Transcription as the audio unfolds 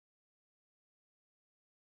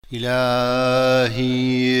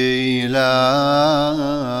إلهي إلهي،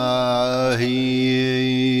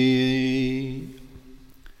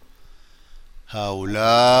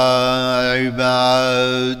 هؤلاء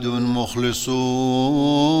عباد مخلصون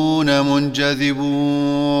منجذبون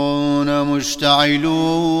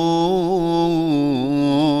مشتعلون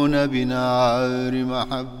بنار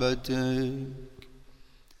محبتك،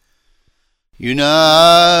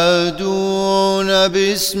 ينادون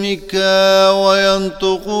باسمك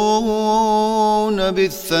وينطقون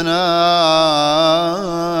بالثناء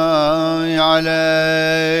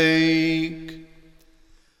عليك،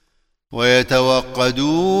 ويتوقدون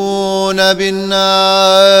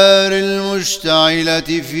بالنار المشتعلة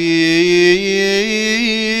في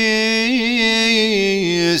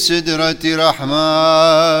سدرة رحمانيتك،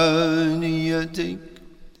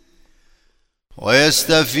 ويستفيضون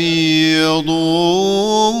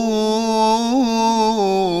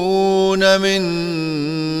من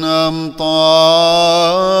أمطار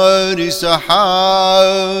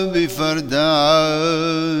سحاب فردانيتك،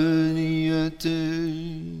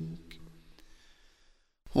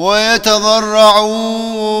 ويتضرعون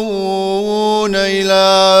إلى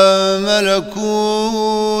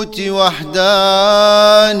ملكوت وحدانيتك،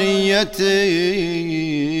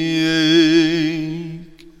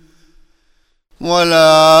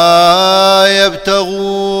 ولا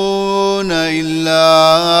يبتغون إلا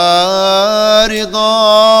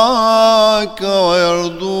رضاك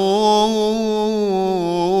ويرضون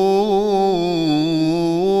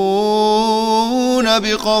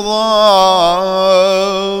بقضائك.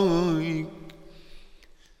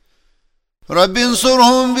 رب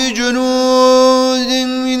انصرهم بجنود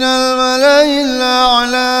من الملأ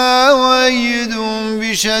الأعلى، وأيدهم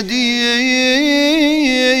بشديد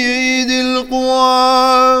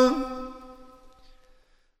القوى،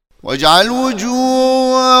 واجعل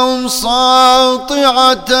وجوههم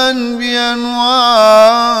ساطعة بأنوار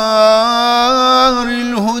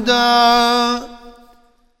الهدى،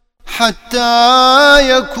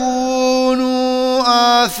 حتى يكونوا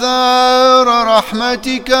آثار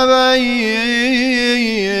رحمتك بين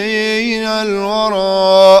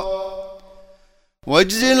الورى،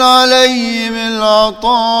 واجزل عليهم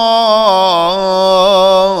العطاء،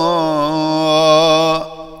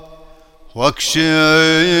 واكشف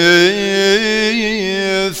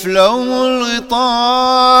لهم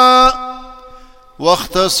الغطاء،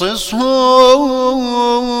 واختصصهم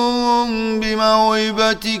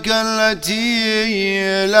بموهبتك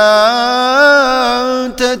التي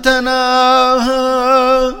لا تتناهى،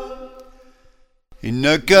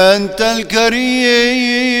 إنك أنت الكريم،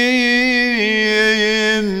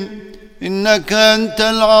 إنك أنت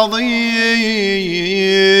العظيم،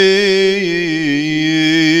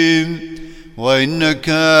 وإنك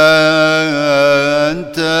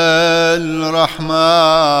أنت الرحمن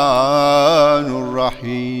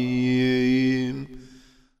الرحيم.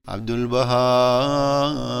 عبد البها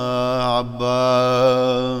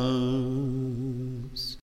عباس.